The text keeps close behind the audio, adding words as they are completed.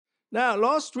Now,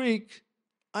 last week,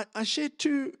 I shared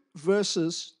two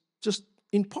verses just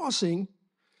in passing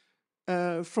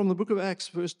from the book of Acts,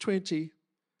 verse 20,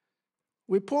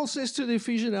 where Paul says to the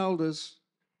Ephesian elders,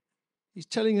 he's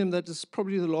telling them that it's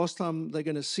probably the last time they're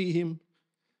going to see him.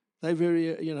 They're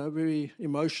very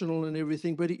emotional and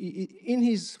everything. But in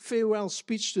his farewell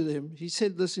speech to them, he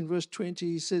said this in verse 20.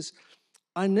 He says,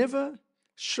 I never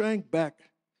shrank back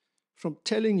from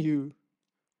telling you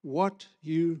what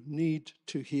you need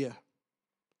to hear.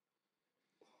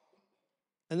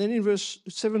 And then in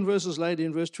 7 verses later,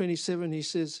 in verse 27, he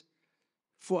says,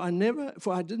 For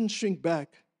I didn't shrink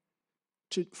back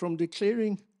from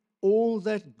declaring all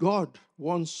that God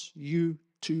wants you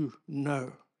to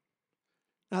know.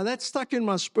 Now that stuck in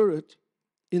my spirit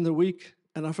in the week,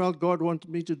 and I felt God wanted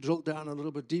me to drill down a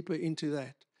little bit deeper into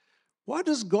that. What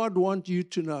does God want you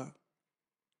to know?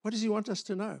 What does he want us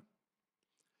to know?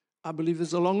 I believe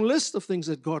there's a long list of things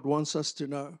that God wants us to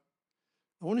know.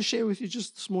 I want to share with you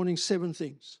just this morning 7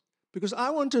 things, because I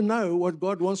want to know what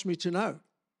God wants me to know.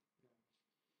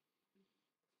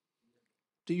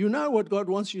 Do you know what God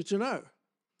wants you to know?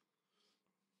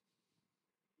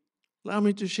 Allow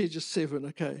me to share just 7,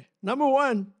 okay? Number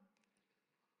 1,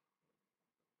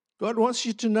 God wants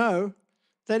you to know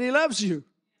that he loves you.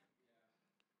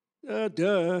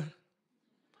 Duh.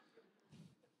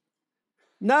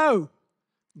 No,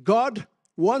 God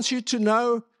wants you to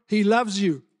know he loves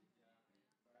you.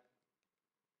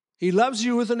 He loves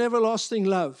you with an everlasting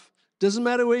love. Doesn't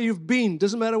matter where you've been,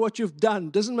 doesn't matter what you've done,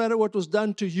 doesn't matter what was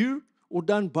done to you or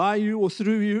done by you or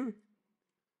through you.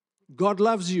 God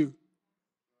loves you.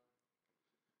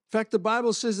 In fact, the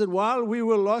Bible says that while we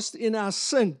were lost in our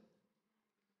sin,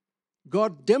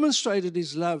 God demonstrated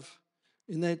his love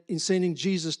in sending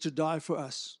Jesus to die for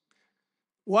us.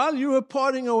 While you were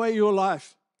parting away your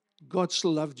life, God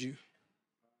still loved you.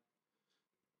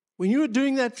 When you were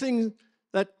doing that thing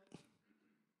that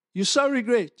you so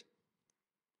regret,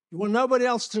 you want nobody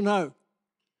else to know,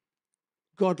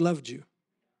 God loved you.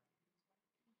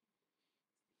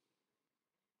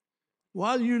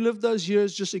 While you lived those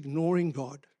years just ignoring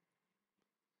God,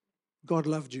 God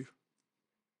loved you.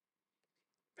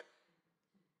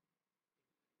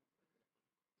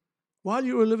 While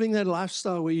you were living that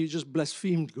lifestyle where you just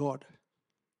blasphemed God,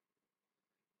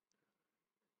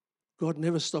 God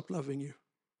never stopped loving you.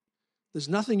 There's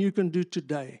nothing you can do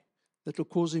today that will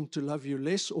cause him to love you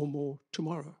less or more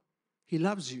tomorrow. He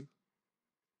loves you.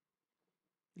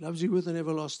 He loves you with an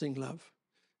everlasting love.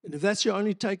 And if that's your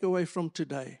only takeaway from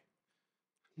today,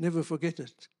 never forget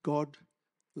it. God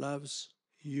loves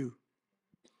you.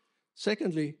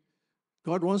 Secondly,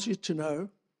 God wants you to know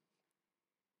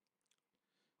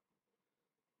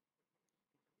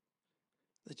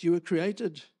that you were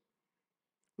created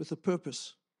with a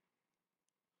purpose.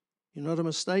 You're not a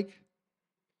mistake.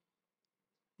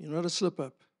 You're not a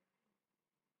slip-up.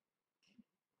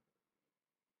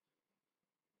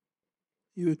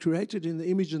 You were created in the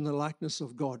image and the likeness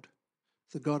of God,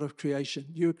 the God of creation.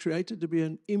 You were created to be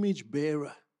an image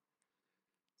bearer,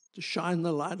 to shine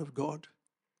the light of God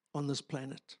on this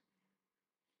planet.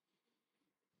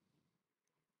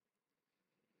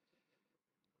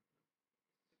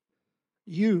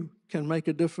 You can make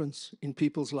a difference in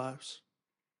people's lives.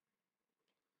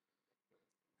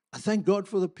 I thank God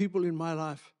for the people in my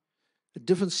life at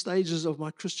different stages of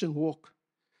my Christian walk,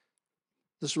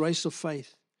 this race of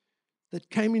faith, that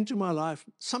came into my life,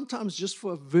 sometimes just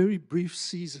for a very brief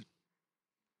season.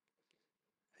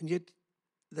 And yet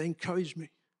they encouraged me.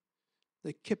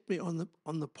 They kept me on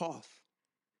the path.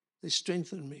 They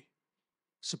strengthened me,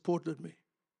 supported me.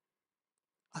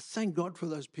 I thank God for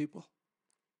those people.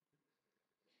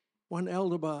 One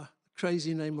elder by a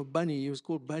crazy name of Bunny, he was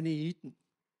called Bunny Eaton.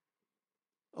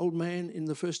 Old man in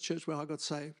the first church where I got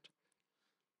saved.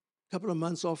 A couple of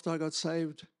months after I got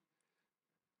saved,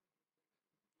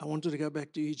 I wanted to go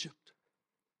back to Egypt.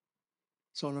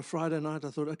 So on a Friday night, I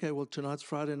thought, okay, well, tonight's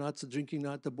Friday night, it's a drinking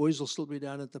night. The boys will still be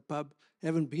down at the pub.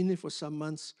 Haven't been there for some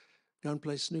months. Go and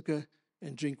play snooker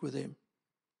and drink with them.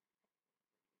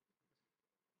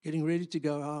 Getting ready to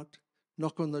go out,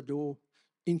 knock on the door.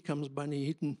 In comes Bunny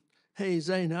Eaton. Hey,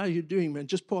 Zane, how are you doing, man?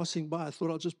 Just passing by. I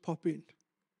thought I'll just pop in.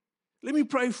 Let me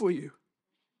pray for you.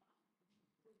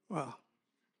 Wow.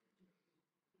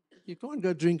 You can't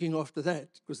go drinking after that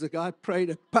because the guy prayed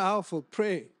a powerful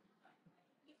prayer.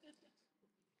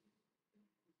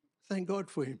 Thank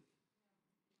God for him.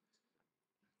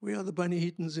 We are the Bunny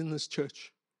Eatons in this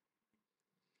church.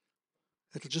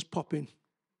 It'll just pop in.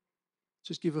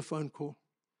 Just give a phone call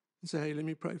and say, hey, let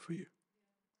me pray for you.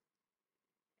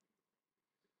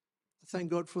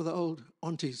 Thank God for the old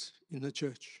aunties in the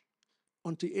church.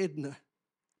 Auntie Edna.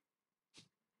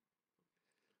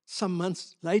 some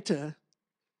months later,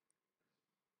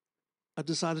 I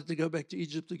decided to go back to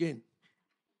Egypt again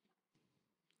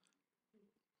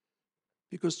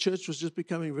because church was just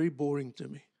becoming very boring to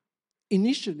me.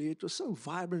 Initially, it was so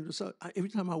vibrant. It was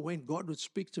every time I went, God would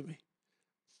speak to me.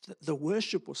 The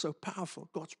worship was so powerful.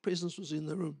 God's presence was in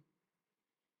the room.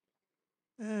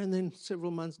 And then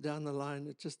several months down the line,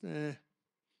 it just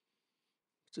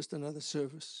another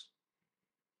service.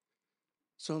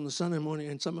 So on the Sunday morning,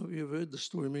 and some of you have heard the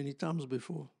story many times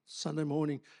before, Sunday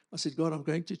morning, I said, God, I'm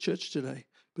going to church today,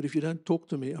 but if you don't talk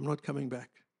to me, I'm not coming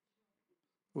back.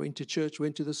 Went to church,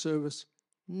 went to the service,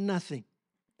 nothing.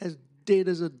 As dead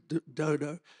as a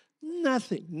dodo.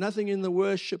 Nothing in the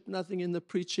worship, nothing in the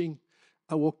preaching.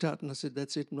 I walked out and I said,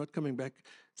 that's it, I'm not coming back.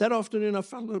 That afternoon, I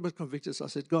felt a little bit convicted. So I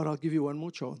said, God, I'll give you one more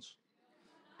chance.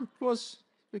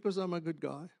 Because I'm a good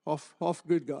guy, half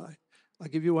good guy. I'll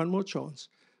give you one more chance.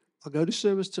 I'll go to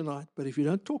service tonight, but if you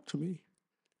don't talk to me,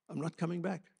 I'm not coming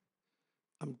back.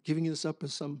 I'm giving this up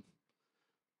as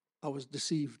I was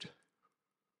deceived.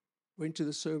 Went to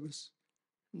the service,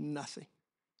 nothing.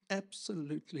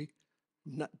 Absolutely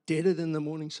not, deader than the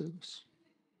morning service.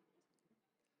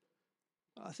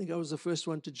 I think I was the first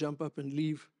one to jump up and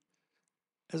leave.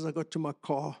 As I got to my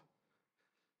car,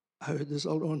 I heard this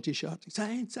old auntie shouting,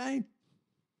 Zane, Zane.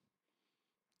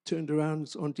 Turned around,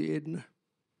 it's Auntie Edna.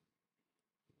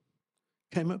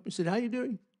 Came up and said, how are you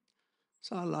doing?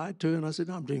 So I lied to her and I said,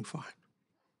 no, I'm doing fine.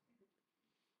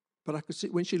 But I could see,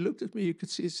 when she looked at me, you could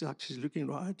see it's like she's looking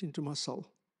right into my soul.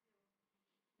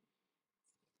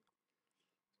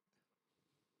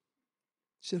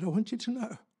 She said, I want you to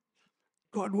know,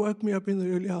 God woke me up in the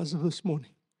early hours of this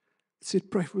morning. He said,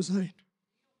 pray for Zane.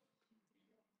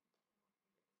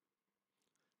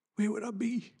 Where would I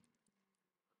be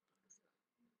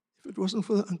if it wasn't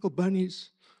for the Uncle Bunnies,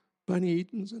 Bunny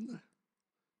Eatons and the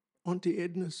Auntie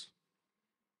Ednas?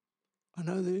 I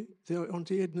know there are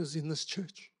Auntie Ednas in this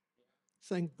church.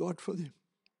 Thank God for them.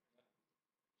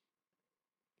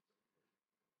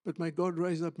 But may God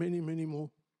raise up many, many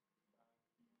more.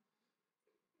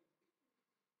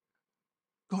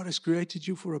 God has created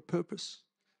you for a purpose.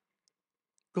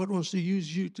 God wants to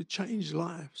use you to change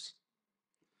lives.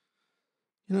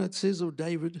 You know, it says of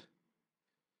David,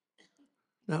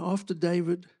 now after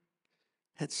David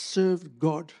had served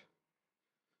God's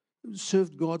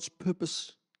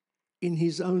purpose in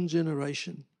his own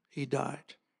generation, he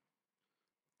died.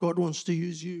 God wants to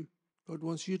use you. God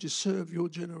wants you to serve your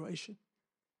generation.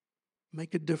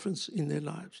 Make a difference in their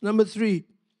lives. Number 3,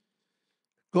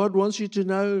 God wants you to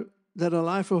know that a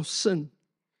life of sin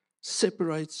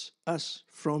separates us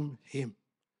from him.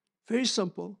 Very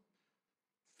simple,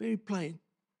 very plain.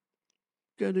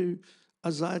 Go to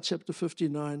Isaiah chapter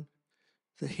 59.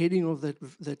 The heading of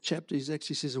that chapter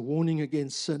actually says a warning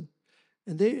against sin.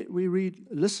 And there we read,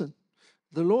 listen,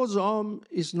 the Lord's arm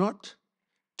is not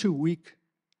too weak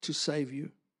to save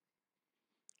you,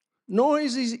 nor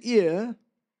is his ear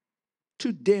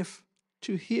too deaf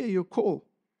to hear your call.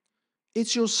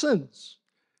 It's your sins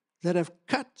that have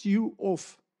cut you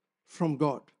off from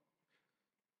God.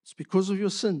 It's because of your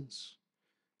sins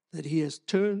that he has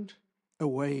turned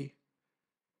away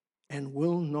and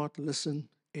will not listen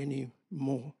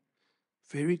anymore.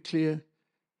 Very clear,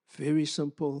 very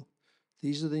simple.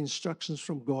 These are the instructions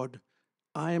from God.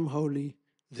 I am holy,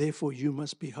 therefore you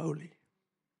must be holy.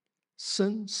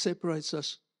 Sin separates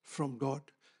us from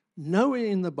God. Nowhere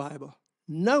in the Bible,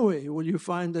 nowhere will you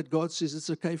find that God says it's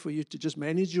okay for you to just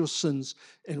manage your sins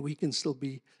and we can still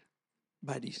be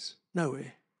buddies.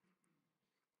 Nowhere.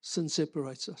 Sin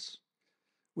separates us.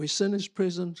 Where sin is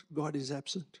present, God is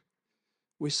absent.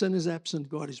 Where sin is absent,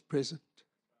 God is present.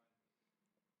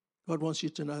 God wants you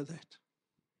to know that.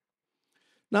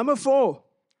 Number 4,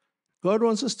 God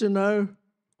wants us to know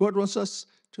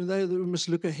that we must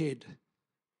look ahead.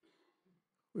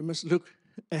 We must look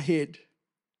ahead.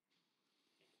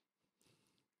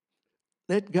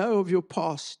 Let go of your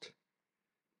past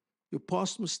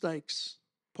mistakes,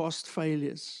 past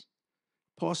failures,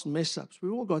 past mess-ups.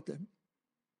 We've all got them.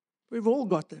 We've all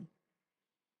got them.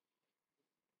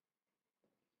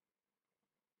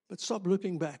 But stop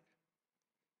looking back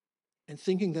and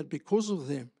thinking that because of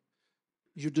them,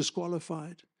 you're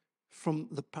disqualified from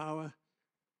the power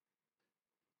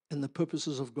and the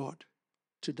purposes of God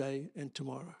today and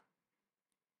tomorrow.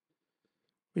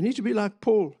 We need to be like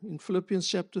Paul in Philippians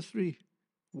chapter 3.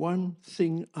 One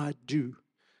thing I do,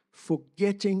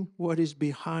 forgetting what is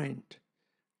behind,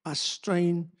 I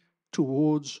strain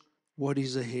towards what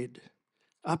is ahead.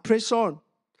 I press on.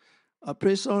 I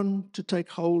press on to take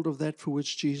hold of that for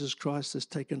which Jesus Christ has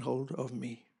taken hold of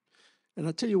me. And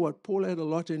I tell you what, Paul had a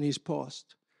lot in his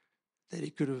past that he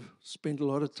could have spent a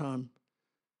lot of time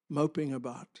moping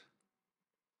about.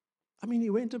 I mean, he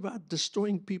went about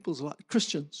destroying people's lives,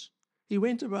 Christians. He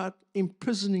went about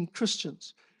imprisoning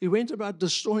Christians. He went about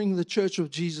destroying the church of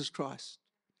Jesus Christ,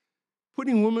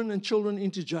 putting women and children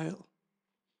into jail.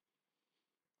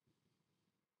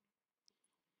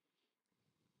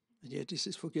 And yet he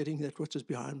says, forgetting that what is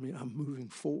behind me, I'm moving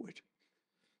forward.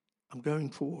 I'm going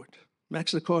forward.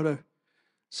 Max Lucado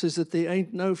says that there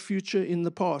ain't no future in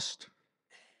the past.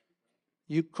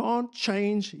 You can't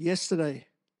change yesterday,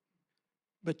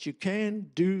 but you can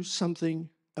do something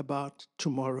about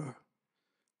tomorrow.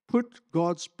 Put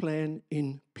God's plan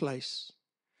in place.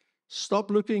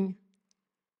 Stop looking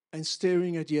and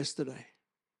staring at yesterday.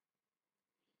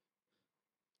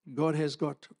 God has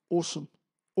got awesome,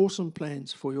 awesome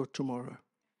plans for your tomorrow.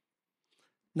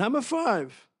 Number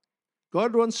 5,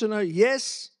 God wants to know,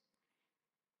 yes,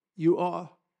 you are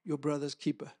your brother's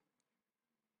keeper.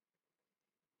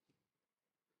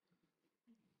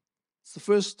 It's the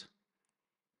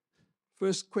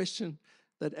first question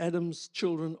that Adam's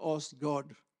children asked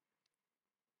God.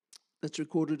 That's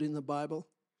recorded in the Bible.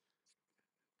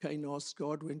 Cain asked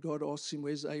God, when God asked him,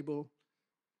 where's Abel?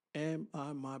 Am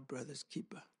I my brother's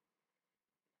keeper?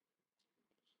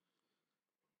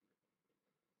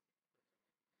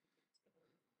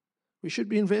 We should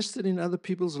be invested in other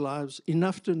people's lives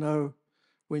enough to know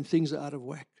when things are out of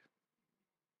whack,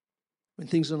 when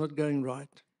things are not going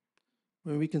right,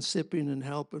 when we can step in and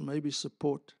help and maybe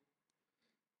support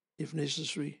if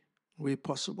necessary, where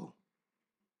possible.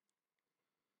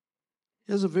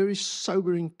 Here's a very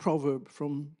sobering proverb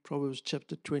from Proverbs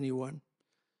chapter 21.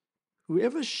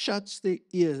 Whoever shuts their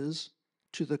ears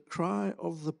to the cry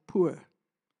of the poor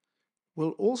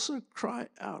will also cry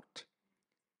out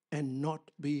and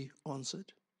not be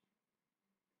answered.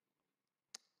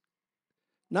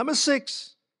 Number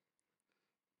 6,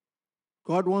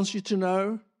 God wants you to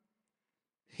know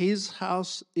his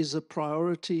house is a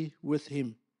priority with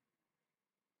him.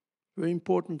 Very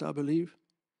important, I believe.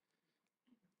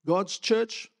 God's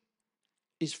church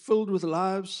is filled with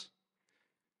lives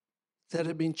that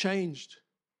have been changed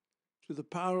through the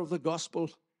power of the gospel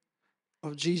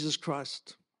of Jesus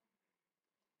Christ.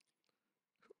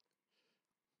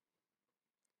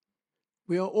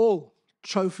 We are all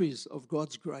trophies of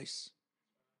God's grace.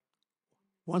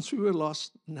 Once we were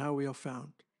lost, now we are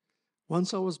found.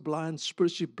 Once I was blind,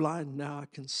 spiritually blind, now I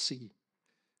can see.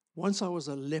 Once I was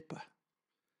a leper,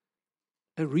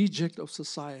 a reject of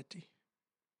society,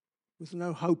 with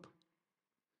no hope.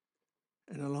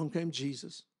 And along came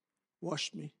Jesus,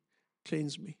 washed me,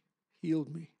 cleansed me,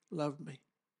 healed me, loved me.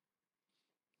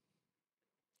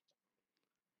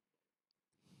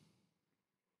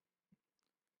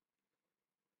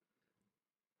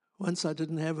 Once I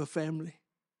didn't have a family,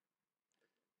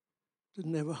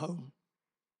 didn't have a home.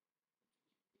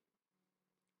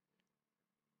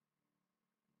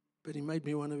 But he made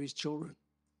me one of his children,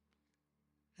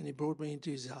 and he brought me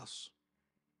into his house.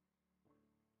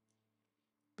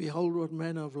 Behold, what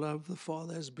manner of love the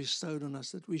Father has bestowed on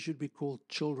us, that we should be called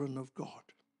children of God.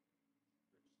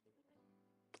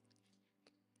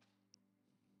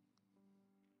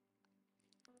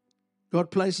 God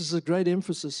places a great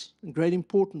emphasis and great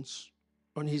importance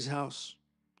on his house.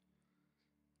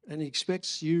 And he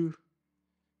expects you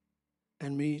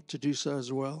and me to do so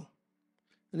as well.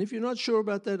 And if you're not sure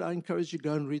about that, I encourage you to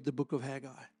go and read the book of Haggai.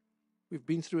 We've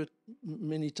been through it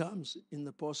many times in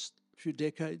the past few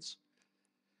decades.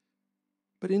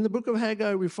 But in the book of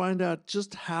Haggai, we find out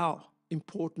just how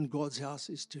important God's house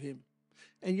is to him.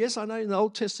 And yes, I know in the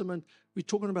Old Testament, we're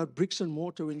talking about bricks and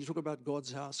mortar when you talk about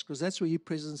God's house, because that's where he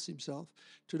presents himself.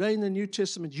 Today in the New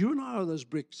Testament, you and I are those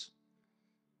bricks.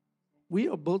 We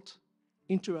are built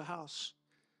into a house,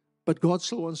 but God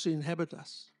still wants to inhabit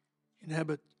us,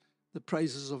 inhabit the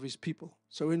praises of his people.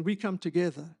 So when we come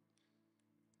together,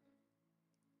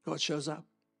 God shows up.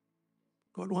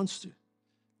 God wants to.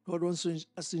 God wants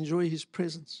us to enjoy his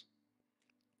presence.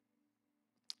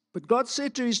 But God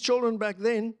said to his children back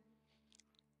then,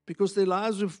 because their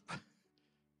lives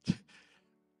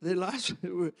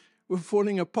were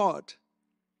falling apart,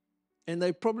 and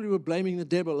they probably were blaming the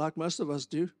devil like most of us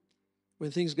do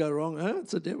when things go wrong.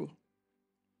 It's the devil.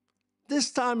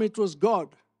 This time it was God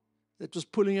that was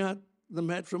pulling out the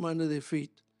mat from under their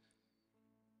feet.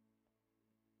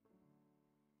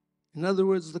 In other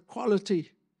words, the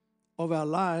quality of our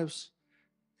lives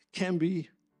can be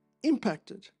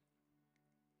impacted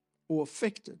or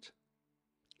affected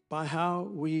by how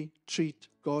we treat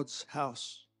God's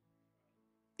house.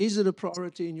 Is it a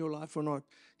priority in your life or not?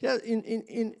 Yeah,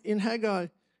 in Haggai,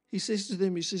 he says to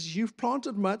them, he says, you've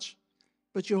planted much,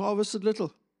 but you harvested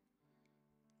little.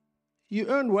 You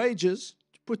earn wages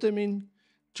to put them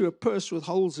into a purse with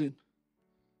holes in.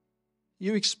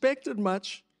 You expected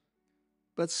much,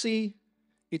 but see,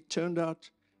 it turned out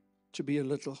to be a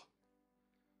little.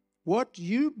 What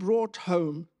you brought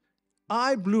home,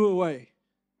 I blew away.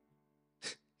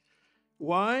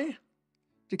 Why?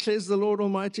 Declares the Lord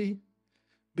Almighty.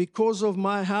 Because of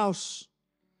my house,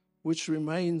 which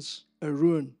remains a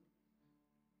ruin,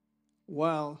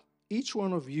 while each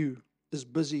one of you is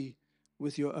busy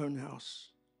with your own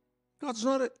house. God's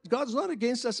not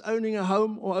against us owning a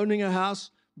home or owning a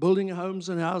house, building homes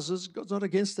and houses. God's not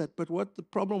against that. But what the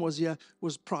problem was here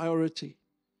was priority.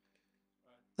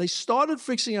 They started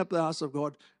fixing up the house of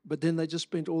God, but then they just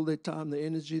spent all their time, their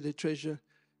energy, their treasure,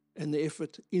 and their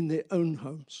effort in their own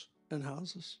homes and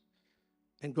houses.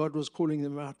 And God was calling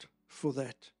them out for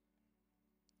that.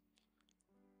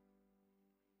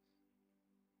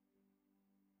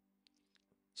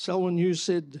 Selwyn Hughes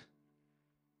said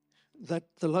that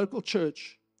the local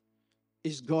church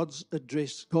is God's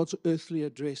address, God's earthly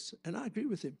address. And I agree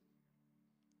with him.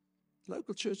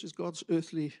 Local church is God's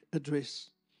earthly address.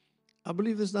 I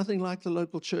believe there's nothing like the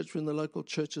local church when the local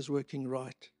church is working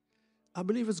right. I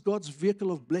believe it's God's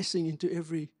vehicle of blessing into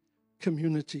every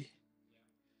community.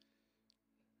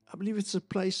 I believe it's a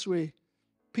place where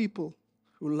people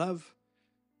who love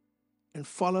and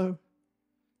follow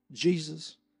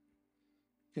Jesus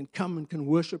can come and can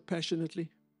worship passionately,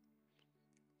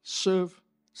 serve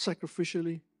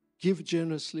sacrificially, give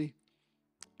generously,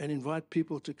 and invite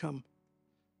people to come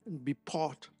and be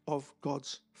part of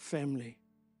God's family.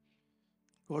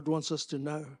 God wants us to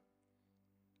know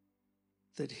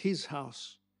that His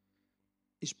house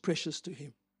is precious to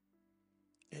Him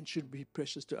and should be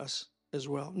precious to us as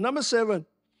well. Number 7,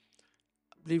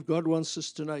 I believe God wants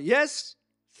us to know, yes,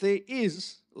 there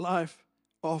is life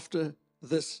after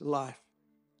this life.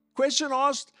 Question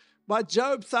asked by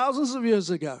Job thousands of years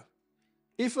ago.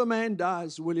 If a man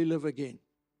dies, will he live again?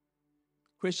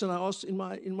 Question I asked in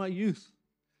my youth.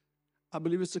 I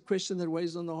believe it's a question that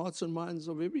weighs on the hearts and minds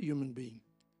of every human being.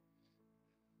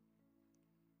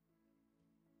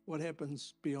 What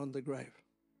happens beyond the grave?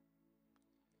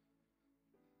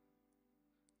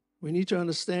 We need to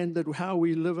understand that how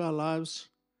we live our lives,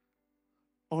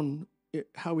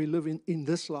 how we live in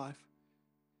this life,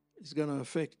 is going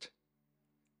to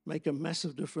make a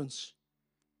massive difference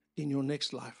in your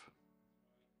next life.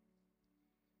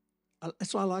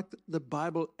 That's why I like the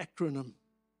Bible acronym.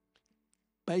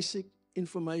 Basic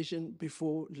information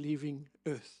before leaving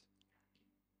earth.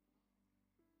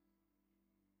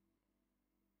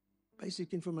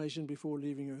 Basic information before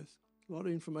leaving earth. A lot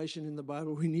of information in the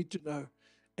Bible we need to know.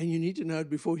 And you need to know it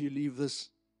before you leave this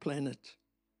planet.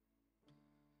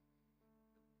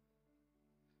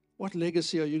 What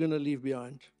legacy are you going to leave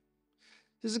behind?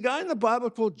 There's a guy in the Bible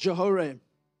called Jehoram.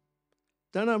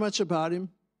 Don't know much about him.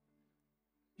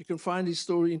 You can find his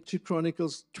story in 2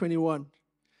 Chronicles 21.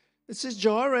 It says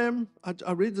Jehoram,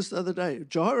 I read this the other day,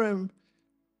 Jehoram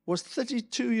was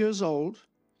 32 years old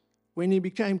when he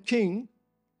became king,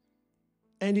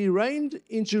 and he reigned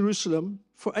in Jerusalem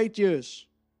for 8 years.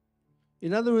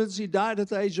 In other words, he died at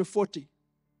the age of 40.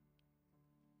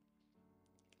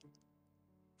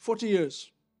 40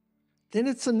 years. Then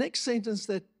it's the next sentence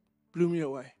that blew me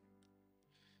away.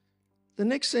 The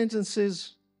next sentence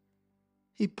says,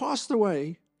 he passed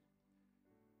away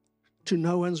to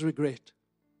no one's regret.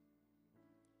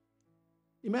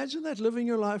 Imagine that, living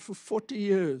your life for 40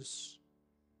 years.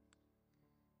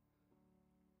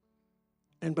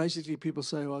 And basically people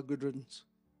say, oh, good riddance.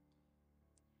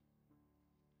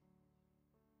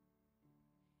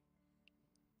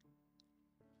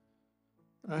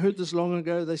 I heard this long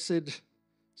ago.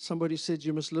 Somebody said,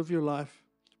 you must live your life.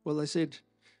 Well, they said,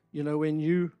 you know, when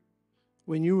you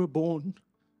were born,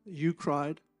 you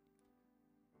cried,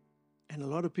 and a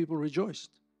lot of people rejoiced.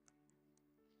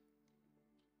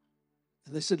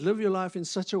 And they said, live your life in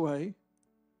such a way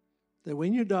that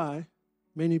when you die,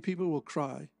 many people will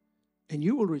cry, and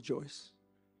you will rejoice.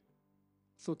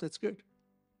 I thought that's good.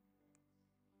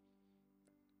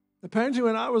 Apparently,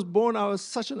 when I was born, I was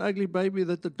such an ugly baby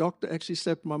that the doctor actually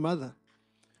slapped my mother.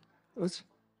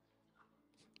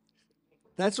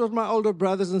 That's what my older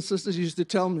brothers and sisters used to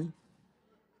tell me.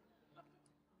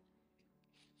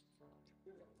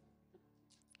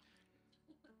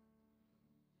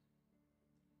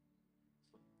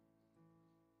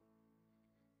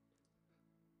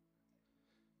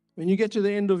 When you get to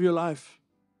the end of your life,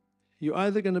 you're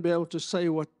either going to be able to say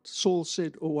what Saul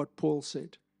said or what Paul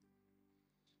said.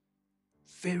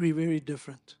 Very, very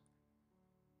different.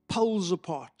 Poles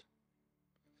apart.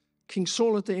 King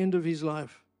Saul at the end of his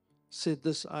life said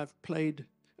this,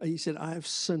 he said, I have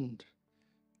sinned.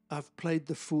 I've played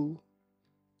the fool.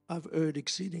 I've erred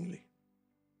exceedingly.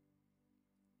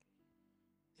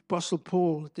 The Apostle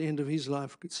Paul, at the end of his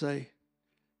life, could say,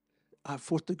 I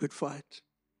fought the good fight.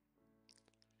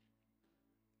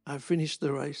 I finished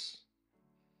the race.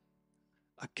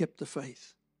 I kept the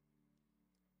faith.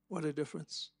 What a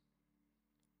difference.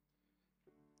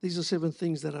 These are 7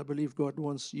 things that I believe God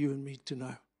wants you and me to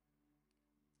know.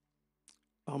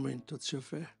 Amen. Tot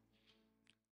sover.